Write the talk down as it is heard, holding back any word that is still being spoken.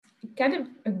kind of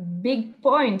a big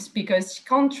point because she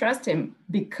can't trust him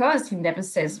because he never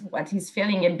says what he's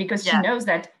feeling, and because she knows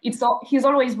that he's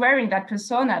always wearing that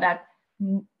persona that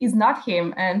is not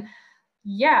him. And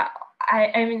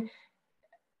I mean,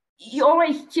 he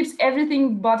always keeps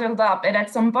everything bottled up, and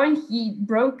at some point he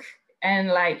broke, and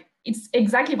like it's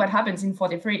exactly what happens in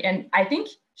 43. And I think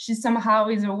she somehow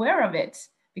is aware of it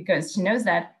because she knows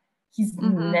that he's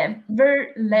never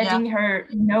letting her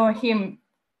know him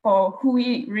for who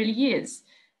he really is.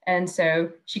 And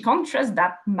so she can't trust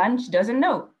that man she doesn't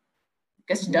know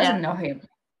because she doesn't know him.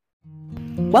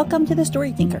 Welcome to The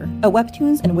Story Thinker, a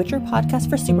Webtoons and Witcher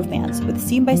podcast for superfans with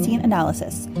scene-by-scene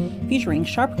analysis. Featuring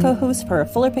sharp co-hosts for a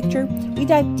fuller picture, we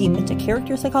dive deep into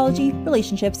character psychology,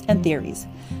 relationships, and theories.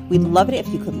 We'd love it if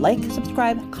you could like,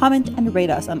 subscribe, comment, and rate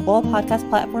us on all podcast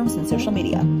platforms and social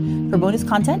media. For bonus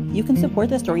content, you can support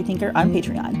The Story Thinker on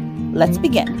Patreon. Let's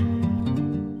begin.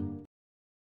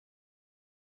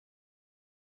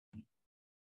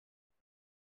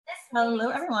 Hello,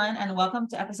 everyone, and welcome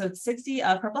to episode 60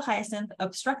 of Purple Hyacinth,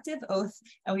 Obstructive Oath.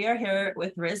 And we are here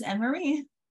with Riz and Marie.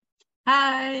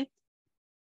 Hi.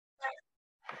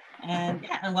 And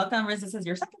welcome, Riz. This is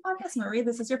your second podcast. Marie,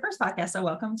 this is your first podcast. So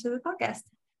welcome to the podcast.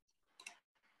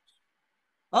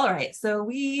 All right. So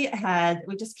we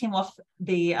just came off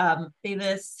the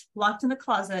famous Locked in the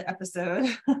Closet episode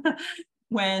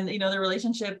when, the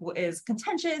relationship is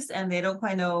contentious and they don't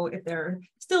quite know if they're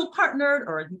still partnered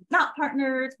or not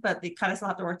partnered, but they kind of still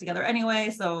have to work together anyway.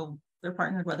 So they're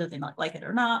partnered whether they not like it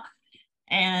or not.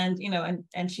 And,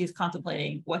 and she's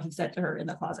contemplating what he said to her in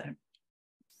the closet.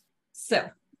 So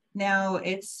now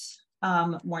it's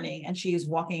morning and she's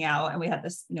walking out and we have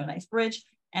this, nice bridge.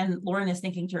 And Lauren is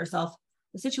thinking to herself,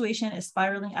 the situation is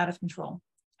spiraling out of control.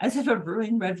 As if a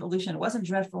brewing revolution wasn't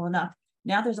dreadful enough.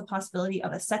 Now there's a possibility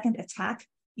of a second attack,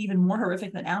 even more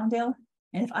horrific than Allendale.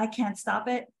 And if I can't stop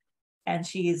it, and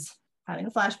she's having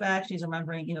a flashback, she's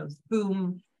remembering, this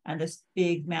boom and this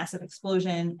big, massive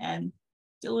explosion, and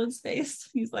Dylan's face.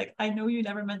 He's like, I know you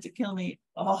never meant to kill me.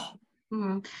 Oh.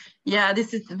 Yeah,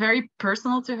 this is very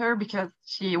personal to her because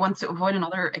she wants to avoid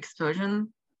another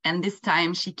explosion. And this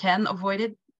time she can avoid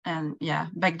it. And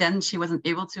back then she wasn't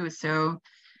able to. So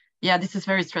this is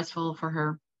very stressful for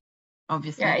her,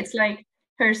 obviously. Yeah, it's like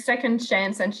her second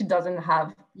chance and she doesn't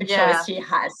have a choice. She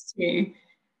has to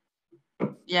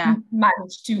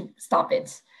manage to stop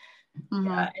it.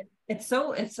 It's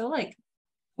so like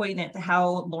poignant to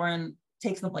how Lauren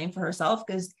takes the blame for herself,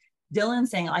 because Dylan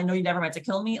saying, I know you never meant to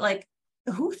kill me, like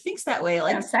who thinks that way?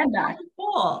 Like said that.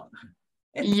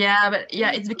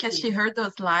 It's because she heard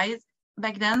those lies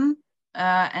back then,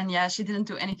 and she didn't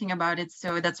do anything about it,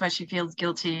 so that's why she feels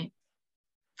guilty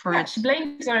for it. She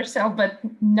blames herself, but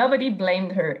nobody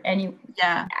blamed her at any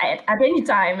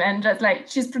time, and just like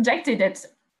she's projecting it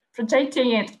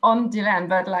on Dylan,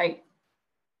 but like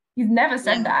he's never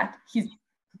said that. He's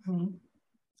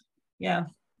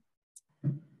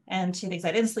and she thinks,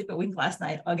 I didn't sleep a wink last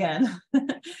night again.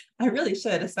 I really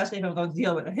should, especially if I'm going to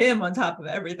deal with him on top of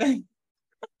everything.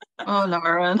 Oh,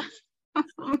 Lauren.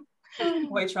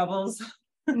 White troubles.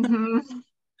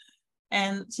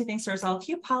 And she thinks to herself,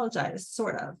 he apologized,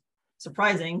 sort of.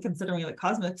 Surprising, considering the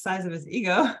cosmic size of his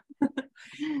ego.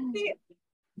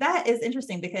 That is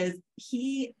interesting because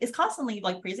he is constantly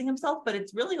like praising himself, but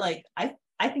it's really like,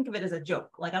 I think of it as a joke.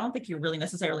 Like, I don't think he really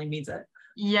necessarily means it.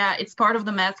 Yeah, it's part of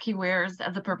the mask he wears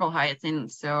as a Purple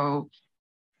Hyacinth. So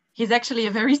he's actually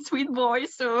a very sweet boy.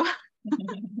 So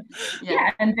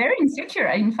and very insecure.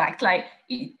 In fact, like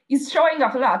he's showing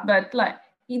off a lot, but like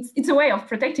it's a way of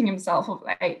protecting himself. Of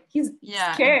like he's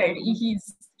scared.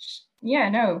 He's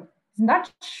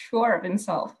not sure of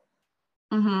himself.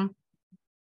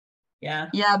 Yeah,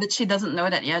 but she doesn't know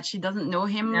that yet. She doesn't know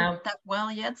him that well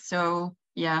yet. So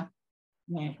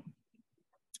Well,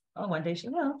 one day she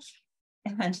will.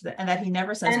 And that he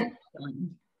never says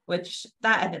which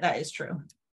that is true.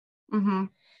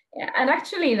 Yeah, and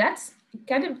actually that's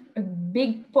kind of a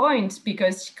big point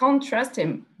because she can't trust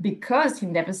him because he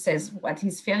never says what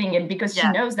he's feeling, and because she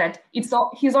knows that he's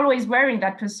always wearing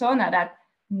that persona that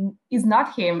is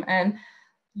not him. And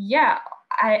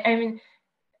I mean,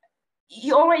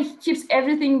 he always keeps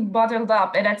everything bottled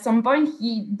up, and at some point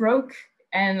he broke,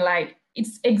 and like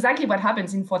it's exactly what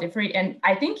happens in 43. And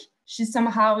I think she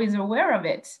somehow is aware of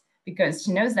it because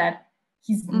she knows that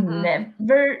he's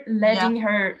never letting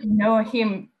her know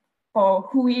him for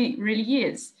who he really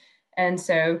is. And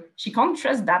so she can't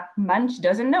trust that man she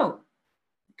doesn't know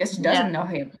because she doesn't know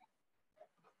him.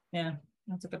 Yeah,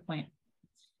 that's a good point.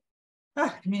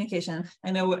 Communication.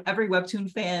 I know every Webtoon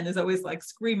fan is always like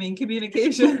screaming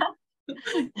communication.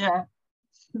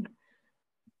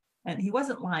 And he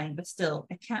wasn't lying, but still,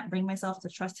 I can't bring myself to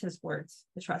trust his words,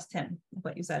 to trust him,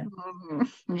 what you said.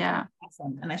 Yeah.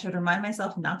 Awesome. And I should remind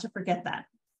myself not to forget that.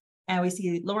 And we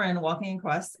see Lauren walking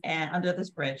across and under this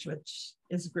bridge, which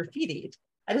is graffitied.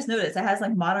 I just noticed it has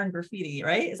like modern graffiti,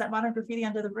 right? Is that modern graffiti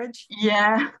under the bridge?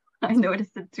 Yeah, I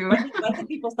noticed it too. When did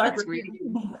people start graffiti?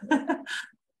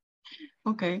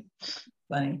 Okay.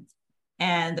 Funny.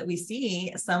 And we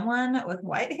see someone with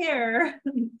white hair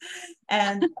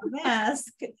and a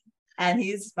mask, and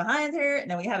he's behind her.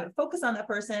 And then we have it focus on that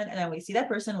person. And then we see that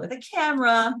person with a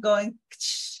camera going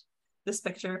this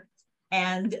picture.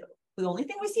 And the only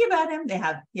thing we see about him,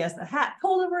 he has the hat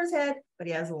pulled over his head, but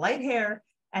he has light hair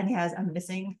and he has a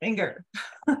missing finger.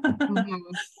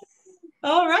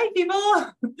 All right,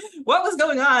 people. What was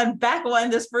going on back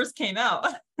when this first came out?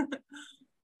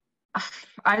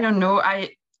 I don't know.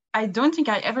 I don't think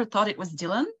I ever thought it was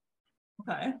Dylan.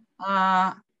 Okay.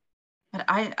 But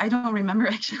I don't remember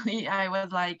actually. I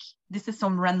was like, this is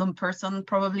some random person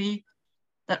probably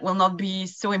that will not be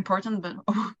so important, but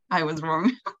oh, I was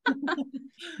wrong.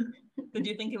 Did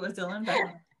you think it was Dylan back when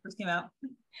it first came out?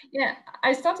 Yeah,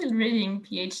 I started reading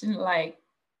PH in like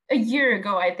a year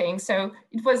ago, I think. So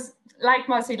it was like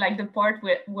mostly like the part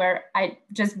where I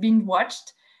just binge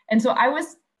watched. And so I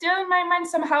was still in my mind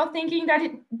somehow thinking that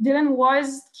Dylan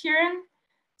was Kieran.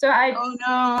 So I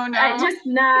just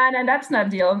nah, that's not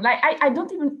Dylan. Like I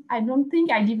don't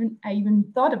think I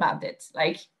even thought about it.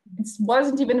 Like it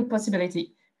wasn't even a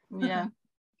possibility. Yeah.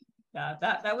 Yeah,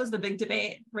 that was the big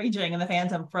debate raging in the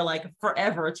fandom for like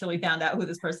forever until we found out who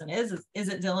this person is. Is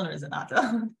it Dylan or is it not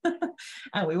Dylan?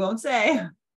 And we won't say.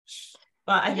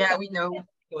 But I think we know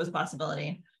it was a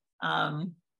possibility.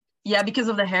 Yeah, because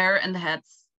of the hair and the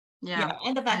hats. Yeah,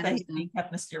 and the fact that he's being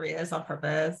kept mysterious on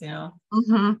purpose, you know.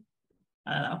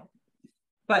 I don't know.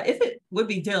 But if it would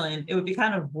be Dylan, it would be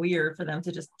kind of weird for them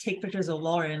to just take pictures of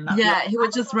Lauren. He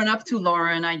would just run up to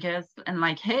Lauren, I guess, and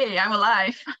like, hey, I'm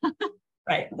alive.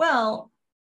 Right. Well,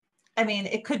 I mean,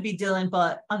 it could be Dylan,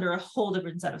 but under a whole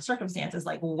different set of circumstances.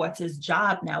 Like, what's his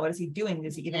job now? What is he doing?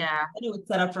 Is he even? Yeah. It would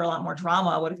set up for a lot more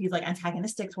drama. What if he's like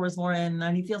antagonistic towards Lauren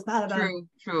and he feels bad about it?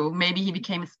 True. Maybe he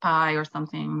became a spy or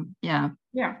something. Yeah.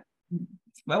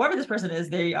 But whoever this person is,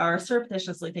 they are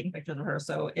surreptitiously taking pictures of her,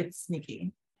 so it's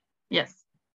sneaky. Yes.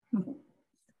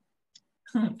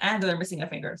 And they're missing a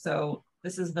finger. So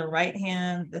this is the right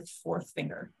hand, the fourth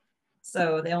finger.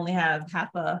 So they only have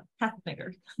half a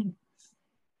finger.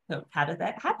 So how did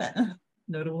that happen?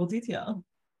 Notable detail.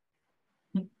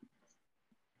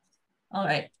 All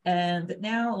right. And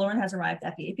now Lauren has arrived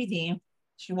at the APD.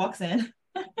 She walks in.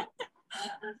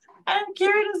 And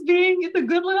Kieran is being the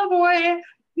good little boy.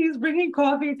 He's bringing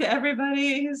coffee to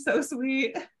everybody. He's so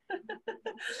sweet.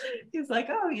 He's like,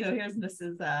 oh, here's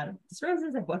Mrs.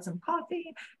 Roses. I bought some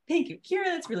coffee. Thank you,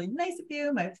 Kieran. It's really nice of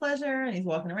you. My pleasure. And he's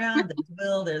walking around. There's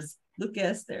Will. There's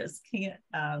Lucas. There's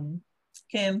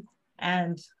Kim.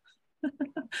 And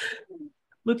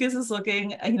Lucas is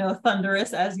looking,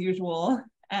 thunderous as usual.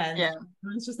 And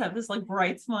he's just have this like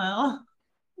bright smile.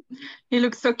 He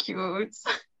looks so cute.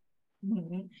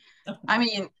 I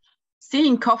mean,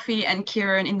 seeing coffee and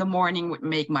Kieran in the morning would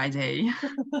make my day.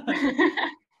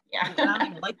 I don't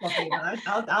even like coffee,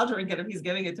 but I'll drink it if he's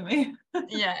giving it to me.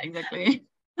 Yeah, exactly.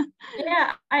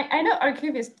 Yeah, I know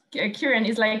archivist Kieran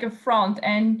is like a front,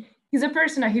 and he's a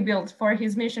person that he built for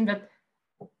his mission, but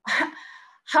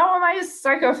how am I a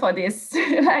sucker for this?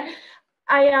 Like,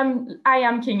 I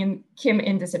am Kim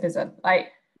in this episode.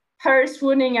 Like, her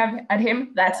swooning at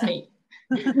him, that's me.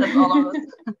 That's all of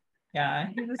us. Yeah,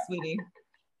 he's a sweetie.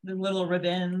 The little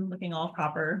ribbon looking all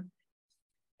proper.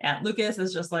 Yeah, Lucas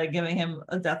is just like giving him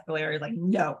a death glare. He's like,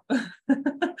 no.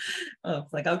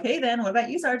 It's like, okay, then what about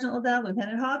you, Sergeant Liddell,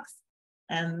 Lieutenant Hawks?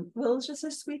 And Will's just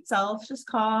his sweet self, just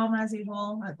calm as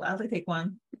usual. I'd gladly take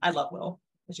one. I love Will.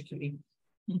 Such a cutie.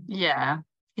 Yeah,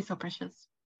 he's so precious.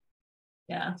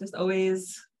 Yeah, just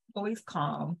always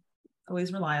calm,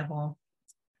 always reliable.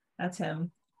 That's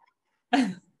him.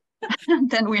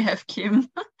 Then we have Kim.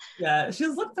 Yeah, she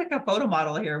looks like a photo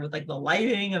model here with like the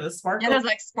lighting and the sparkles. Yeah, there's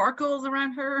like sparkles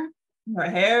around her. Her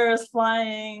hair is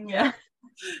flying. Yeah,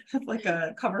 it's like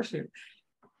a cover shoot.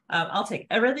 I'll take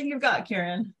everything you've got,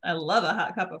 Kieran. I love a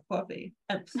hot cup of coffee.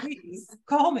 And please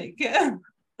call me, Kim.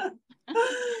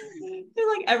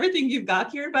 You're like, everything you've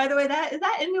got, Kieran. By the way, is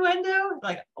that innuendo?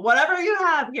 Like, whatever you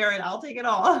have, Kieran, I'll take it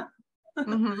all.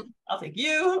 I'll take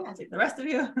you. I'll take the rest of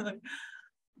you.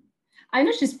 I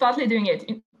know she's partly doing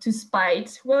it to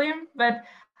spite William, but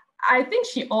I think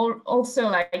she also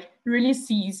like really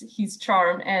sees his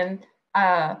charm, and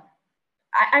I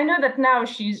know that now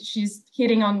she's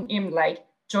hitting on him like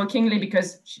jokingly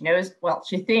because she knows, well,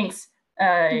 she thinks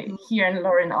he and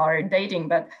Lauren are dating,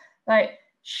 but like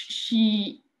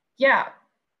she, yeah,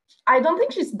 I don't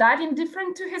think she's that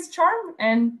indifferent to his charm,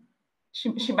 and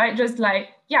she might just like,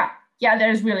 yeah,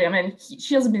 there's William, and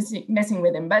she's messing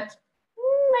with him, but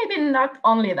maybe not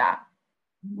only that.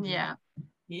 Yeah.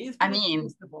 He's I mean,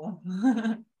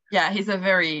 yeah, he's a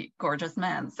very gorgeous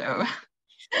man, so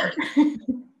Sure.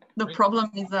 the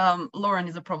problem is Lauren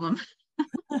is a problem.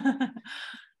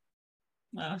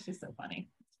 Oh, she's so funny.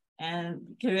 And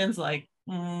Kieran's like,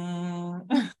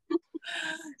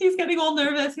 he's getting all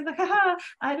nervous. He's like, haha,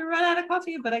 I had to run out of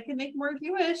coffee, but I can make more if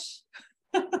you wish.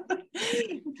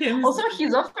 Also,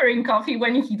 he's offering coffee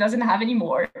when he doesn't have any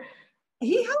more.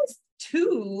 He has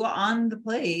 2 on the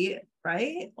plate,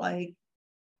 right? Like,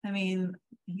 I mean,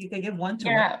 you could give one to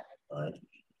her, but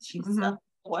she's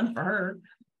one for her.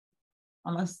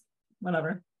 Unless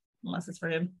it's for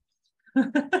him.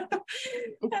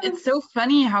 It's so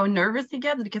funny how nervous he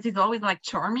gets because he's always like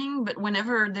charming, but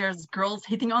whenever there's girls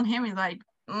hitting on him, he's like,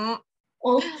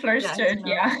 all flustered,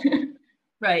 yeah.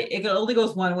 Right, it only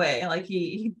goes one way. Like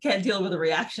he can't deal with the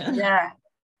reaction. Yeah,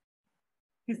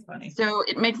 he's funny. So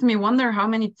it makes me wonder how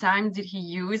many times did he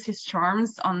use his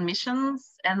charms on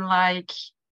missions, and like,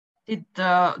 did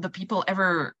the people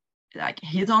ever like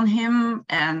hit on him,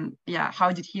 and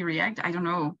how did he react? I don't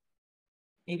know.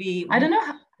 Maybe I don't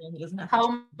know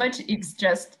how much it's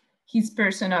just his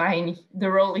persona and the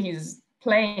role he's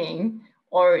playing,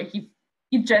 or he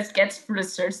just gets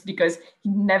flustered because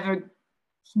he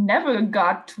never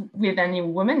got with any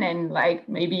woman, and like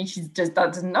maybe she just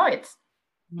doesn't know it.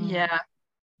 Yeah,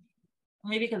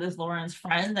 maybe because it's Lauren's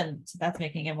friend, and that's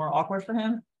making it more awkward for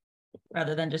him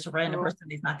rather than just a random person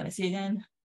he's not going to see again.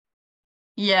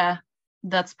 Yeah,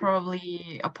 that's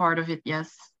probably a part of it.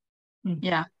 Yes.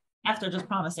 Yeah, after just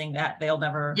promising that they'll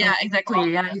never. Yeah,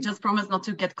 exactly. Yeah, he just promised not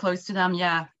to get close to them.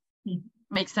 Yeah,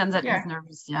 makes sense that he's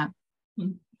nervous. Yeah.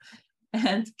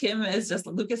 And Kim is just,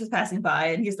 Lucas is passing by,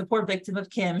 and he's the poor victim of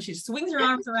Kim. She swings her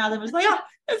arms around him and is like,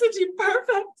 isn't she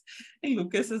perfect? And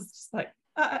Lucas is just like,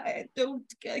 I don't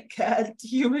get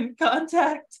human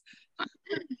contact.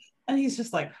 And he's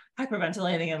just like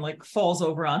hyperventilating and like falls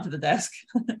over onto the desk.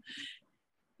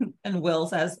 And Will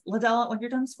says, Liddell, when you're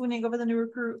done swooning over the new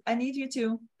recruit, I need you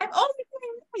to. I'm only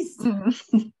doing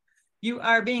nice. You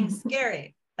are being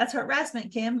scary. That's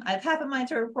harassment, Kim. I have half a mind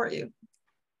to report you.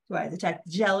 Do I detect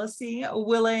jealousy,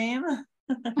 William?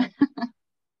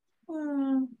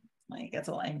 He gets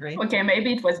all angry. Okay,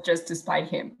 maybe it was just to spite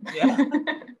him.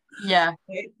 Yeah.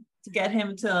 To get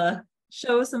him to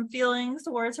show some feelings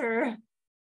towards her.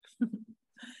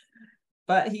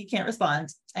 But he can't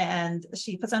respond. And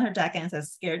she puts on her jacket and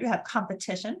says, scared you have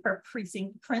competition for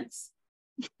precinct prince?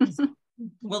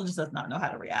 Will just does not know how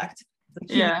to react.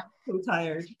 So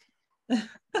tired.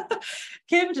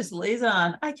 Kim just lays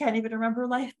on. I can't even remember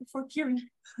life before Kieran.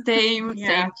 Same.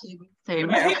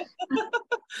 Right?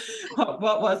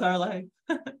 What was our life?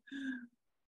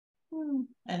 And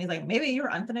he's like, maybe your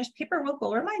unfinished paperwork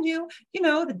will remind you,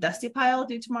 the dusty pile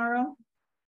due tomorrow.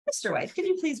 Mr. White, could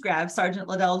you please grab Sergeant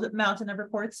Liddell's mountain of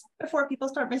reports before people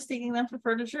start mistaking them for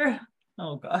furniture?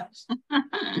 Oh gosh.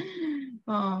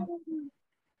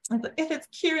 If it's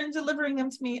Kieran delivering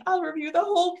them to me, I'll review the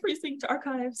whole precinct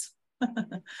archives.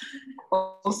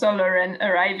 Also Lauren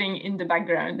arriving in the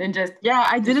background and just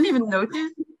I didn't even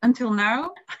notice until now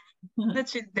that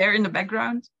she's there in the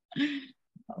background.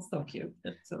 Oh, so cute.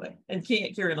 So and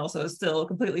Kieran also is still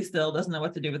completely still, doesn't know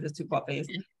what to do with his 2 coffees.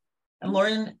 And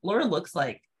Lauren looks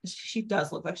like she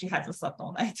does look like she hasn't slept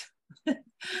all night.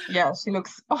 Yeah, she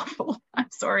looks awful.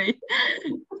 I'm sorry.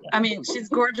 I mean, she's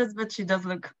gorgeous, but she does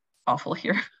look awful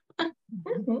here.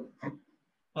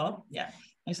 Well, yeah.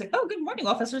 And she's like, oh, good morning,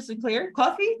 Officer Sinclair.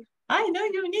 Coffee? I know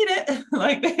you need it.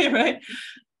 Like, right?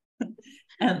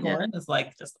 And Lauren is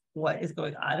like, just what is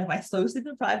going on? Am I so sleep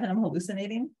deprived and I'm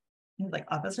hallucinating? And he's like,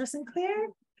 Officer Sinclair?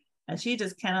 And she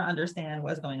just cannot understand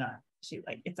what's going on. She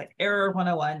it's like error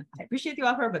 101. I appreciate the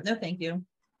offer, but no, thank you.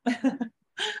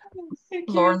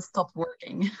 Lauren stopped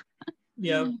working.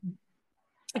 Yeah.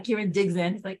 Kieran digs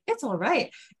in. He's like, it's all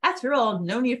right. After all,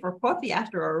 no need for coffee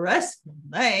after a restful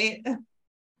night.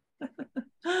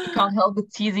 You can't help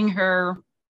but teasing her.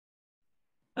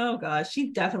 Oh gosh,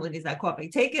 she definitely needs that coffee.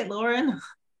 Take it, Lauren.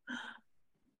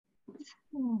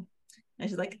 And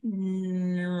she's like,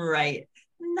 right.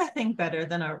 Nothing better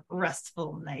than a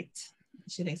restful night.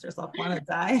 She thinks herself want to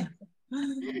die.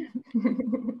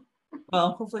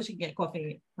 Well, hopefully she can get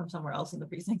coffee from somewhere else in the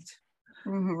precinct.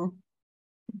 And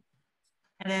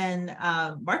then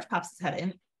March pops his head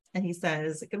in and he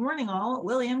says, good morning all.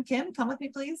 William, Kim, come with me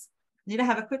please. I need to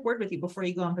have a quick word with you before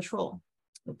you go on patrol.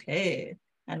 Okay.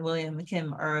 And William and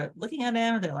Kim are looking at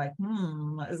him. They're like,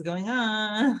 what is going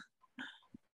on?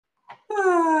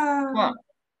 Well,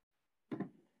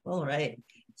 all right.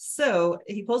 So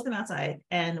he pulls them outside,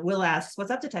 and Will asks,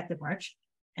 "What's up, Detective March?"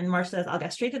 And March says, "I'll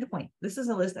get straight to the point. This is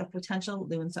a list of potential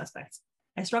loon suspects.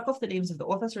 I struck off the names of the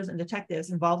officers and detectives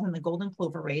involved in the Golden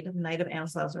Clover raid the night of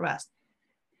Ansel's arrest,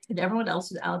 and everyone else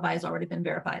whose alibi has already been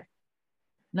verified.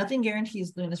 Nothing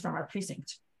guarantees Loon is from our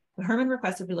precinct, but Herman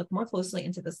requested we look more closely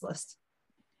into this list."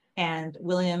 And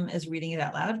William is reading it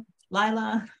out loud.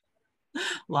 Lila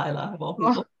of all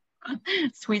people. Oh,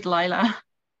 sweet Lila.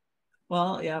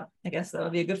 Well, yeah, I guess that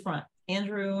would be a good front.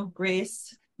 Andrew,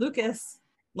 Grace, Lucas,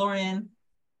 Lauren,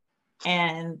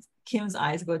 and Kim's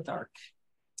eyes go dark.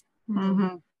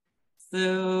 Mm-hmm.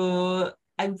 So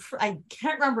I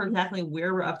can't remember exactly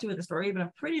where we're up to with the story, but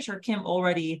I'm pretty sure Kim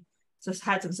already just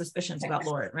had some suspicions about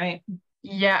Lauren, right?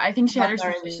 Yeah, I think she had her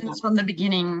Lauren, suspicions from the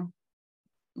beginning.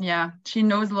 Yeah, she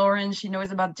knows Lauren, she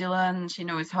knows about Dylan, she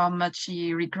knows how much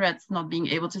she regrets not being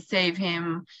able to save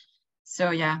him.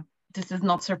 So yeah, this is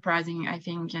not surprising, I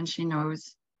think, and she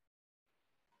knows.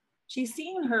 She's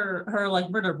seen her like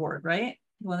murder board, right?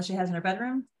 The one that she has in her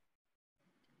bedroom.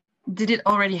 Did it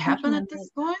already happen at this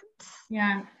point?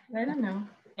 Yeah, I don't know.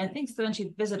 I think so. When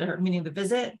she visited her, meaning the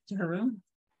visit to her room.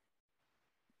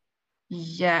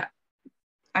 Yeah,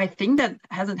 I think that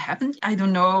hasn't happened. I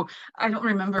don't know. I don't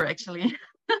remember actually.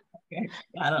 Okay.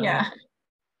 I don't know.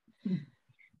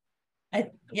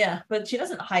 Yeah, but she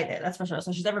doesn't hide it, that's for sure.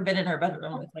 So she's never been in her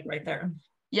bedroom. It's like right there.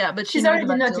 Yeah, but She's already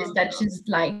noticed that she's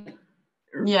like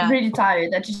really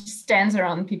tired, that she stands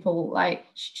around people. Like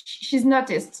she's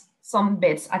noticed some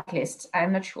bits at least.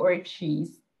 I'm not sure if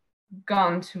she's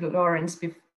gone to Lawrence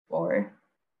before.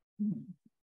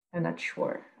 I'm not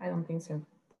sure. I don't think so.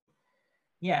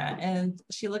 Yeah, and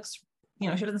she looks, she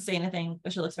doesn't say anything,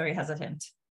 but she looks very hesitant.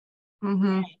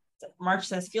 Mm-hmm. March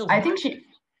says, "Feels." I think she.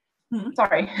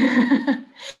 Sorry.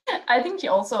 I think she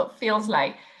also feels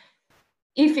like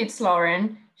if it's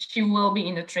Lauren, she will be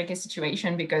in a tricky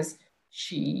situation because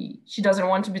she doesn't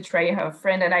want to betray her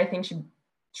friend, and I think she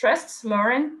trusts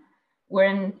Lauren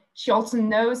when she also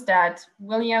knows that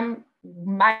William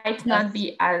might not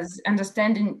be as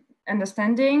understanding,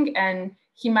 and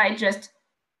he might just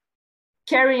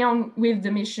carry on with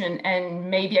the mission and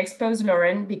maybe expose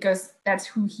Lauren because that's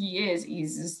who he is.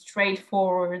 He's a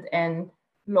straightforward and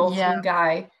lawful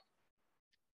guy.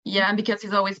 Yeah, and because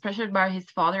he's always pressured by his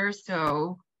father,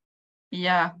 so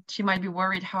yeah, she might be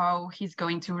worried how he's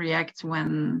going to react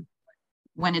when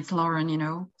it's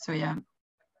Lauren, so yeah.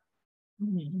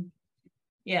 Mm-hmm.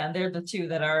 Yeah, they're the two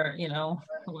that are,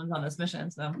 the ones on this mission.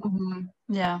 So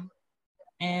yeah.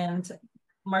 And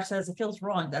Mark says, "It feels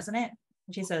wrong, doesn't it?"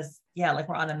 And she says, "Yeah, like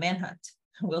we're on a manhunt."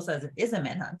 Will says, "It is a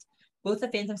manhunt. Both the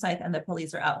Phantom Scythe and the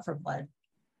police are out for blood.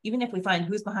 Even if we find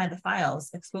who's behind the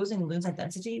files, exposing Loon's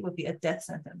identity would be a death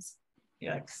sentence."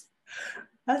 Yikes.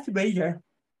 That's major.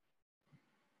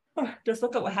 Just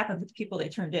look at what happened to the people they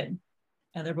turned in.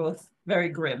 And they're both very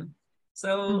grim.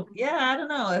 So yeah, I don't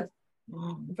know.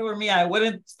 If it were me, I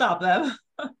wouldn't stop them.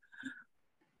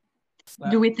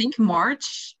 Do we think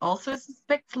March also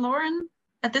suspects Lauren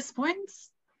at this point?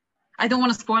 I don't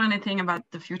want to spoil anything about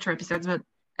the future episodes, but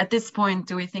at this point,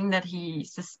 do we think that he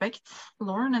suspects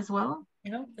Lauren as well? I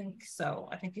don't think so.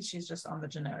 I think she's just on the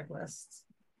generic list.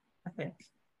 I think.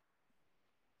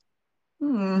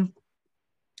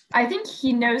 I think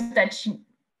he knows that she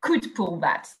could pull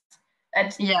that.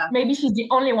 Yeah. Maybe she's the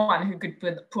only one who could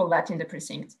pull that in the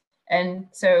precinct. And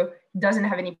so he doesn't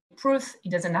have any proof. He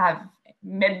doesn't have,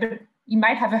 but he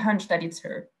might have a hunch that it's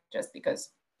her just because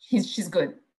she's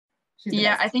good.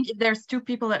 Yeah, I think if there's two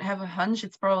people that have a hunch,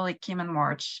 it's probably Kim and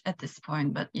March at this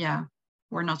point. But yeah,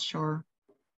 we're not sure.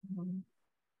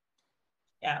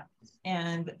 Yeah,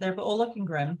 and they're all looking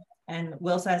grim. And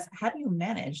Will says, "How do you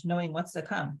manage knowing what's to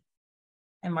come?"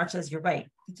 And March says, "You're right.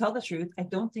 To tell the truth, I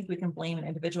don't think we can blame an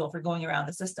individual for going around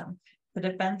the system to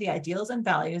defend the ideals and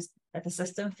values that the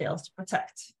system fails to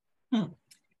protect.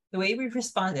 The way we've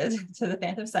responded to the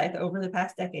Phantom Scythe over the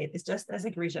past decade is just as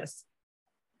egregious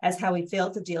as how we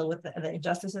failed to deal with the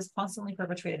injustices constantly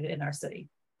perpetrated in our city."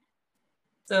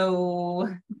 So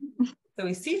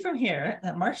we see from here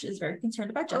that March is very concerned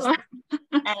about justice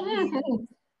and he's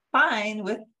fine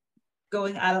with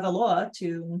going out of the law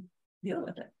to deal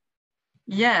with it.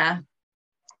 Yeah,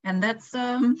 and that's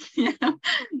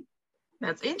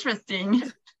that's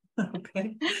interesting.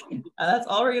 Okay, that's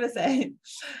all we're gonna say.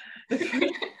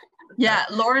 Yeah,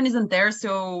 Lauren isn't there,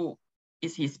 so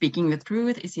is he speaking the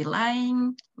truth? Is he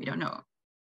lying? We don't know.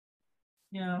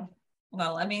 Yeah,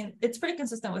 well, I mean, it's pretty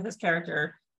consistent with his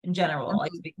character in general,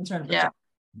 like to be concerned with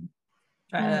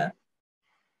trying to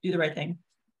do the right thing.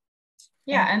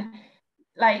 Yeah, and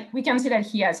like we can see that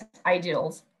he has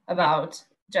ideals about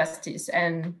justice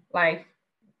and like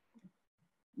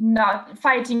not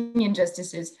fighting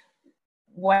injustices,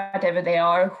 whatever they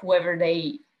are, whoever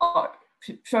they are,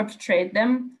 perpetrate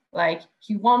them. Like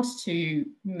he wants to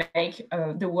make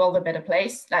the world a better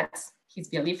place. That's his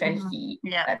belief, and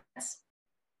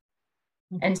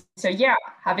and so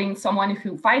having someone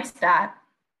who fights that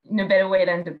in a better way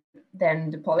than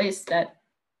the police, that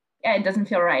it doesn't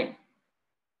feel right.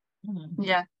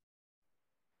 Yeah.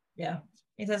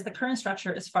 He says the current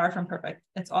structure is far from perfect.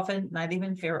 It's often not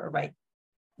even fair or right.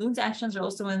 Loon's actions are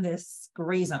also in this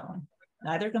gray zone,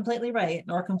 neither completely right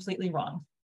nor completely wrong.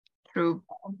 True.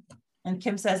 And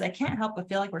Kim says, I can't help but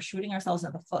feel like we're shooting ourselves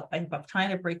in the foot by trying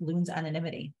to break Loon's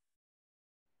anonymity.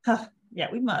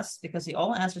 Yeah, we must, because we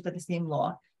all answer to the same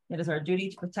law. It is our duty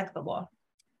to protect the law.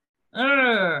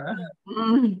 Kind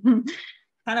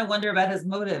of wonder about his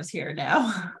motives here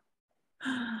now.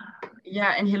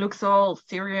 Yeah, and he looks all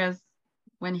serious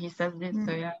when he says this.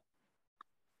 So yeah,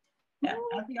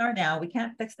 as we are now, we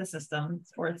can't fix the system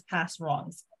or its past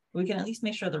wrongs. We can at least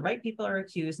make sure the right people are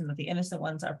accused and that the innocent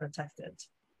ones are protected.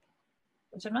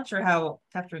 Which I'm not sure how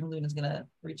capturing Loon is going to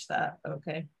reach that.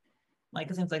 Okay, like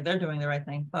it seems like they're doing the right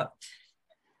thing, but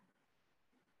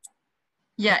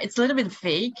yeah, it's a little bit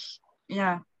fake.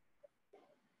 Yeah.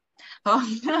 Oh,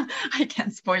 I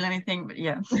can't spoil anything, but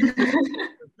yeah.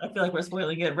 I feel like we're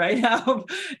spoiling it right now.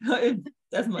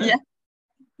 That's my,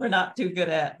 we're not too good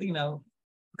at,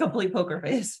 complete poker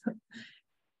face.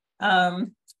 But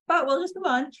we'll just move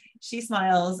on. She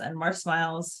smiles and Marsh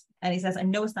smiles, and he says, I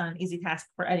know it's not an easy task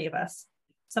for any of us.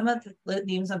 Some of the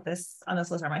names on this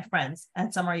list are my friends,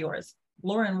 and some are yours.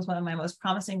 Lauren was one of my most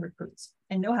promising recruits.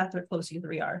 I know how close you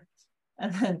three are.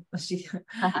 And then she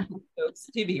goes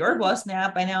to be your boss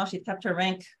now. By now, she's kept her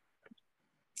rank.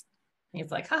 He's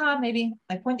like, haha, maybe.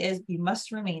 My point is, you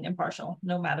must remain impartial,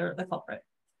 no matter the culprit.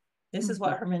 This is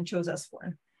what Herman chose us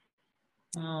for.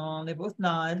 Oh, they both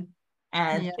nod.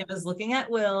 And Kim is looking at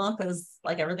Will, because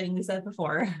like everything we said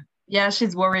before. Yeah,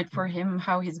 she's worried for him,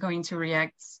 how he's going to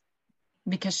react,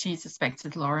 because she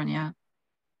suspected Lauren, Yeah,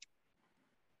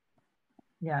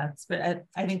 but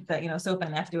I think that, Sophie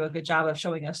and F do a good job of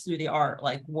showing us through the art,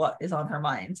 like what is on her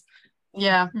mind.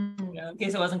 Yeah. In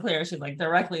case it wasn't clear, she's like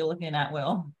directly looking at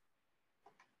Will.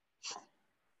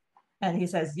 And he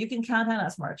says, you can count on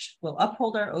us, March. We'll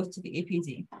uphold our oath to the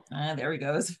APD. There he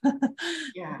goes.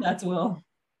 Yeah. That's Will.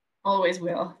 Always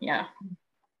Will, yeah.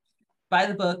 By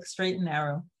the book, straight and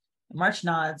narrow. March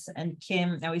nods, and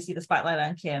Kim, now we see the spotlight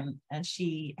on Kim, and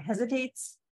she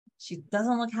hesitates. She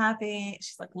doesn't look happy.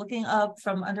 She's like looking up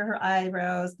from under her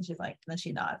eyebrows, and she's like, and then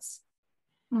she nods.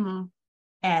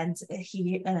 And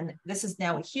this is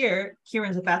now here.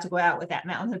 Kieran's about to go out with that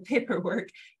mountain of paperwork,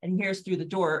 and he hears through the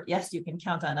door, yes, you can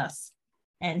count on us.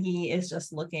 And he is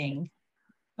just looking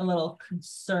a little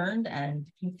concerned and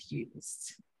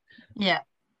confused. Yeah.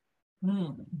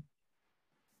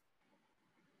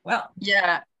 Well.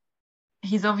 Yeah.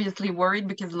 He's obviously worried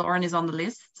because Lauren is on the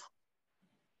list.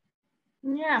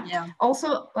 Yeah.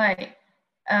 Also, like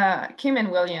Kim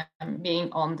and William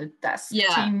being on the task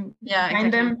team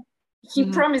behind them, he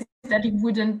promised that he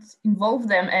wouldn't involve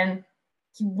them, and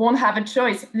he won't have a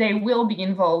choice. They will be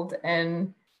involved,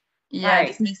 and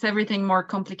this makes everything more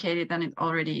complicated than it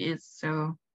already is.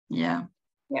 So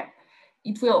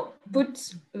it will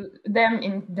put them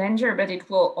in danger, but it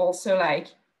will also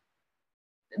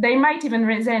they might even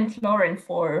resent Lauren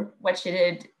for what she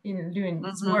did in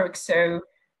Loon's work. So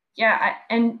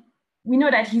and we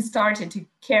know that he started to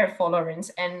care for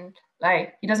Lawrence, and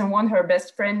he doesn't want her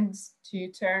best friends to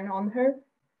turn on her.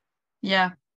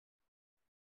 Yeah.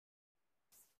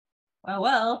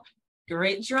 Well,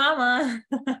 great drama.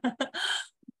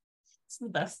 It's the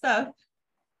best stuff.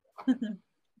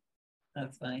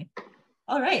 That's funny.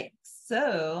 All right.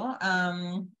 So,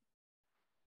 all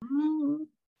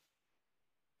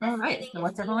right. So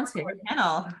what's everyone's favorite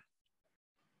panel?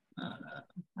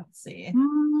 Let's see.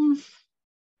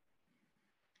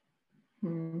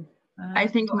 I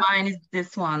think mine is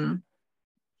this one.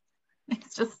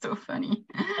 It's just so funny.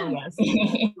 Oh, yes.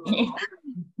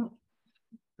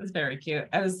 It's very cute.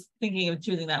 I was thinking of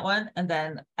choosing that one, and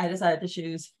then I decided to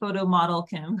choose photo model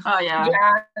Kim. Oh, yeah.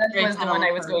 Yeah, that was the one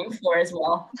I was going for as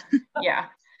well. Yeah.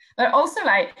 But also,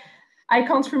 I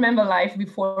can't remember life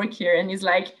before Kieran is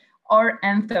our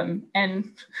anthem.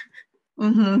 And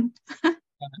I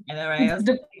know, right?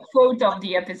 The quote of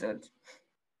the episode.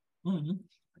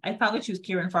 I probably choose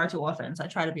Kieran far too often, so I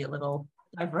try to be a little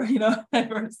diverse. Yeah,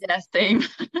 same.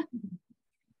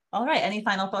 All right. Any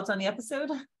final thoughts on the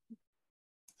episode?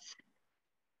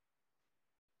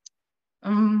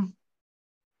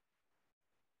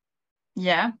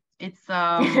 Yeah, it's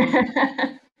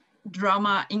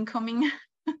drama incoming.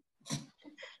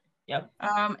 Yep.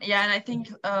 Yeah, and I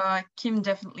think Kim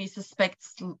definitely suspect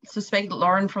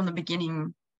Lauren from the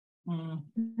beginning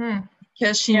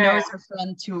because she knows her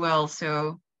friend too well.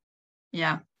 So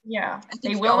yeah. Yeah,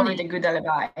 they will need a good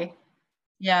alibi.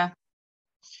 Yeah.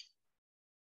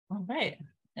 All right.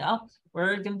 Yeah,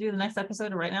 we're gonna do the next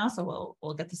episode right now, so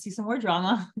we'll get to see some more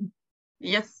drama.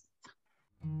 Yes.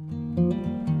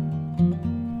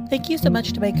 Thank you so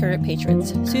much to my current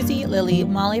patrons: Susie, Lily,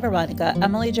 Molly, Veronica,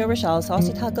 Emily, Joe, Rochelle,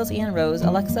 Saucy Tacos, Ian, Rose,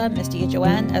 Alexa, Misty,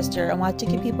 Joanne, Esther,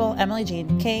 Awatiki People, Emily,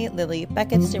 Jean, Kay, Lily,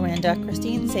 Beckett, Duranda,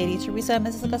 Christine, Sadie, Teresa,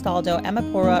 Mrs. Castaldo, Emma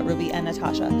Pora, Ruby, and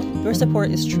Natasha. Your support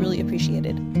is truly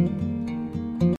appreciated.